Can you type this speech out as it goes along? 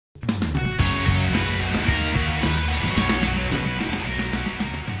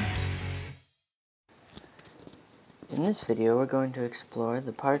In this video, we're going to explore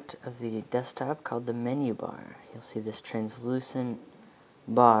the part of the desktop called the menu bar. You'll see this translucent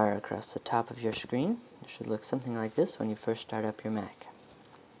bar across the top of your screen. It should look something like this when you first start up your Mac.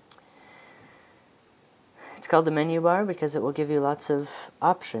 It's called the menu bar because it will give you lots of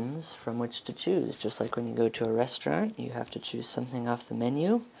options from which to choose. Just like when you go to a restaurant, you have to choose something off the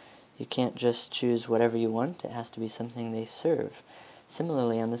menu. You can't just choose whatever you want. It has to be something they serve.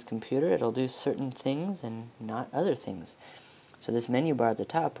 Similarly, on this computer, it'll do certain things and not other things. So this menu bar at the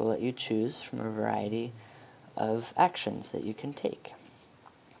top will let you choose from a variety of actions that you can take.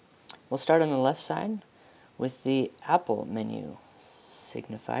 We'll start on the left side with the Apple menu,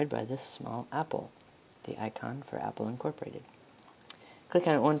 signified by this small apple, the icon for Apple Incorporated. Click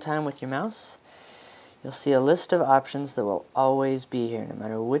on it one time with your mouse. You'll see a list of options that will always be here. No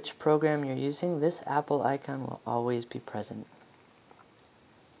matter which program you're using, this Apple icon will always be present.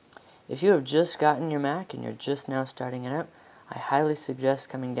 If you have just gotten your Mac and you're just now starting it up, I highly suggest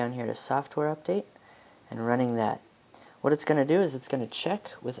coming down here to Software Update and running that. What it's going to do is it's going to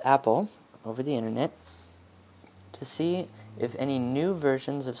check with Apple over the internet to see if any new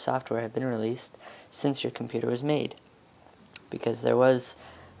versions of software have been released since your computer was made. Because there was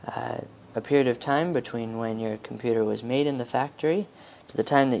a period of time between when your computer was made in the factory to the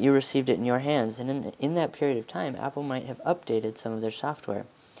time that you received it in your hands, and in that period of time, Apple might have updated some of their software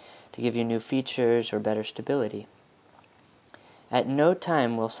to give you new features or better stability. At no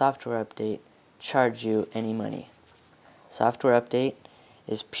time will Software Update charge you any money. Software Update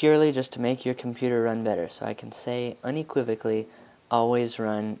is purely just to make your computer run better, so I can say unequivocally, always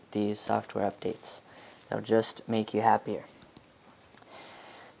run these software updates. They'll just make you happier.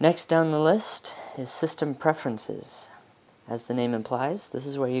 Next down the list is System Preferences. As the name implies, this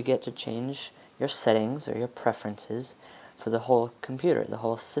is where you get to change your settings or your preferences for the whole computer, the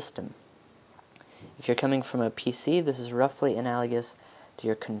whole system. If you're coming from a PC, this is roughly analogous to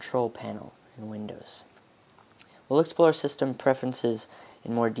your control panel in Windows. We'll explore System Preferences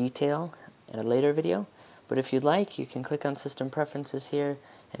in more detail in a later video, but if you'd like, you can click on System Preferences here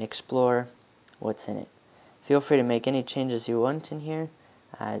and explore what's in it. Feel free to make any changes you want in here.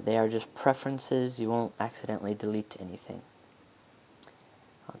 They are just preferences. You won't accidentally delete anything.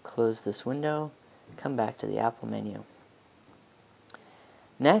 I'll close this window, come back to the Apple menu.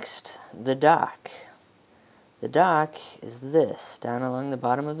 Next, the dock. The dock is this, down along the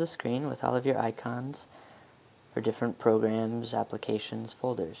bottom of the screen with all of your icons for different programs, applications,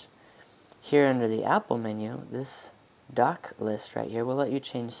 folders. Here under the Apple menu, this dock list right here will let you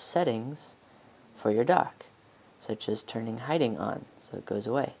change settings for your dock, such as turning hiding on, so it goes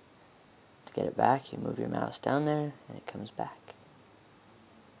away. To get it back, you move your mouse down there, and it comes back.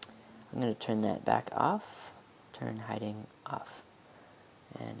 I'm going to turn that back off, turn hiding off.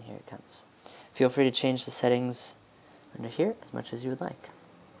 And here it comes. Feel free to change the settings under here as much as you would like.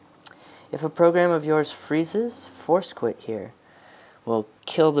 If a program of yours freezes, force quit here will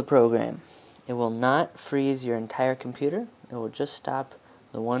kill the program. It will not freeze your entire computer. It will just stop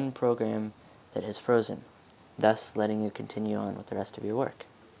the one program that has frozen, thus letting you continue on with the rest of your work.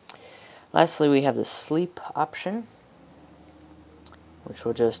 Lastly, we have the sleep option, which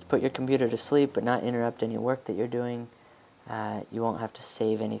will just put your computer to sleep but not interrupt any work that you're doing. You won't have to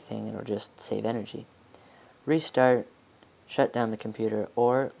save anything, it'll just save energy. Restart, shut down the computer,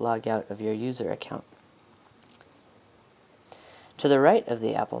 or log out of your user account. To the right of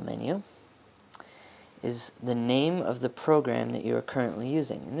the Apple menu is the name of the program that you are currently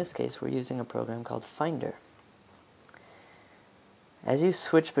using. In this case, we're using a program called Finder. As you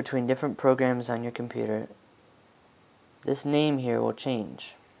switch between different programs on your computer, this name here will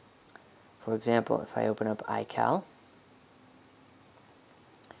change. For example, if I open up iCal,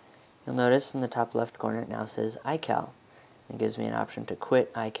 you'll notice in the top left corner it now says iCal. It gives me an option to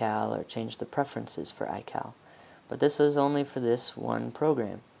quit iCal or change the preferences for iCal. But this is only for this one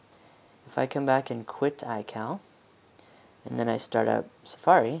program. If I come back and quit iCal, and then I start up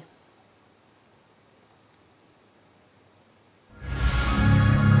Safari,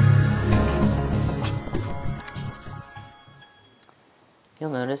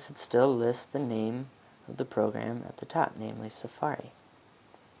 you'll notice it still lists the name of the program at the top, namely Safari.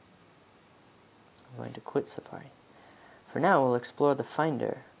 I'm going to quit Safari. For now, we'll explore the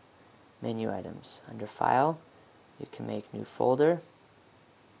Finder menu items. Under File, you can make new folder.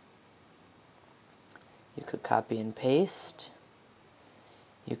 You could copy and paste.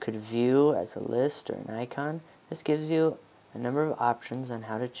 You could view as a list or an icon. This gives you a number of options on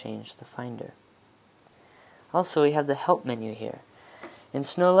how to change the Finder. Also, we have the Help menu here. In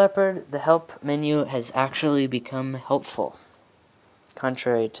Snow Leopard, the Help menu has actually become helpful,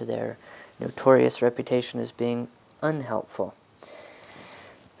 contrary to their notorious reputation as being unhelpful.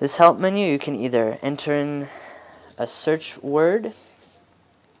 This help menu, you can either enter in a search word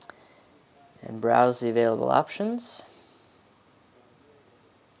and browse the available options,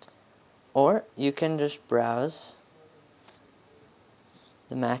 or you can just browse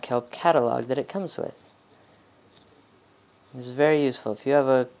the Mac Help catalog that it comes with. This is very useful. If you have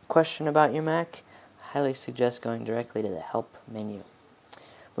a question about your Mac, I highly suggest going directly to the Help menu.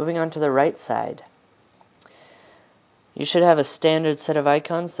 Moving on to the right side, you should have a standard set of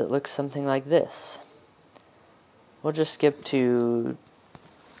icons that looks something like this. We'll just skip to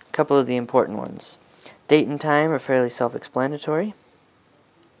a couple of the important ones. Date and time are fairly self-explanatory.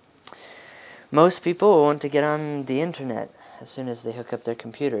 Most people will want to get on the internet as soon as they hook up their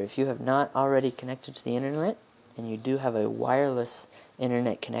computer. If you have not already connected to the internet, and you do have a wireless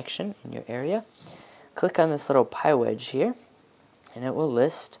internet connection in your area, click on this little pie wedge here, and it will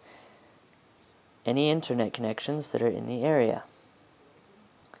list any internet connections that are in the area.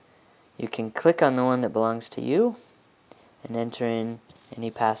 You can click on the one that belongs to you and enter in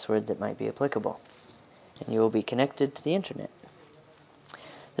any password that might be applicable, and you will be connected to the internet.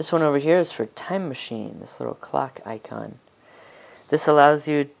 This one over here is for Time Machine, this little clock icon. This allows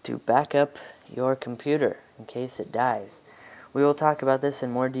you to back up your computer in case it dies. We will talk about this in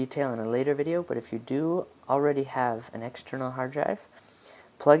more detail in a later video, but if you do already have an external hard drive,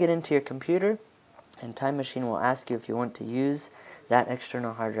 plug it into your computer, and Time Machine will ask you if you want to use that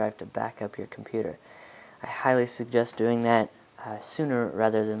external hard drive to back up your computer. I highly suggest doing that sooner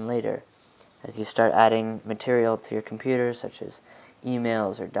rather than later, as you start adding material to your computer, such as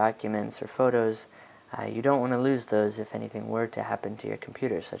emails or documents or photos. You don't want to lose those if anything were to happen to your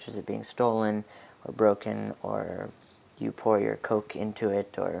computer, such as it being stolen or broken, or you pour your Coke into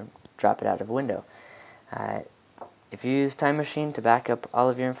it or drop it out of a window. If you use Time Machine to back up all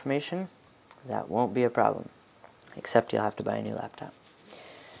of your information, that won't be a problem, except you'll have to buy a new laptop.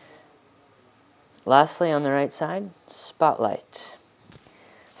 Lastly, on the right side, Spotlight.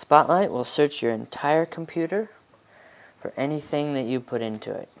 Spotlight will search your entire computer for anything that you put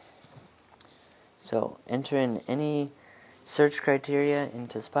into it. So enter in any search criteria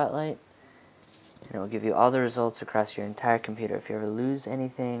into Spotlight, and it will give you all the results across your entire computer. If you ever lose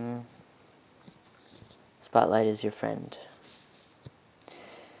anything, Spotlight is your friend.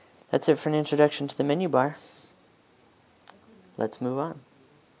 That's it for an introduction to the menu bar. Let's move on.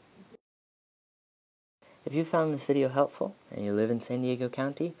 If you found this video helpful and you live in San Diego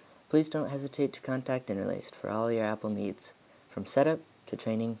County, please don't hesitate to contact Interlaced for all your Apple needs, from setup to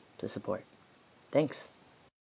training to support. Thanks.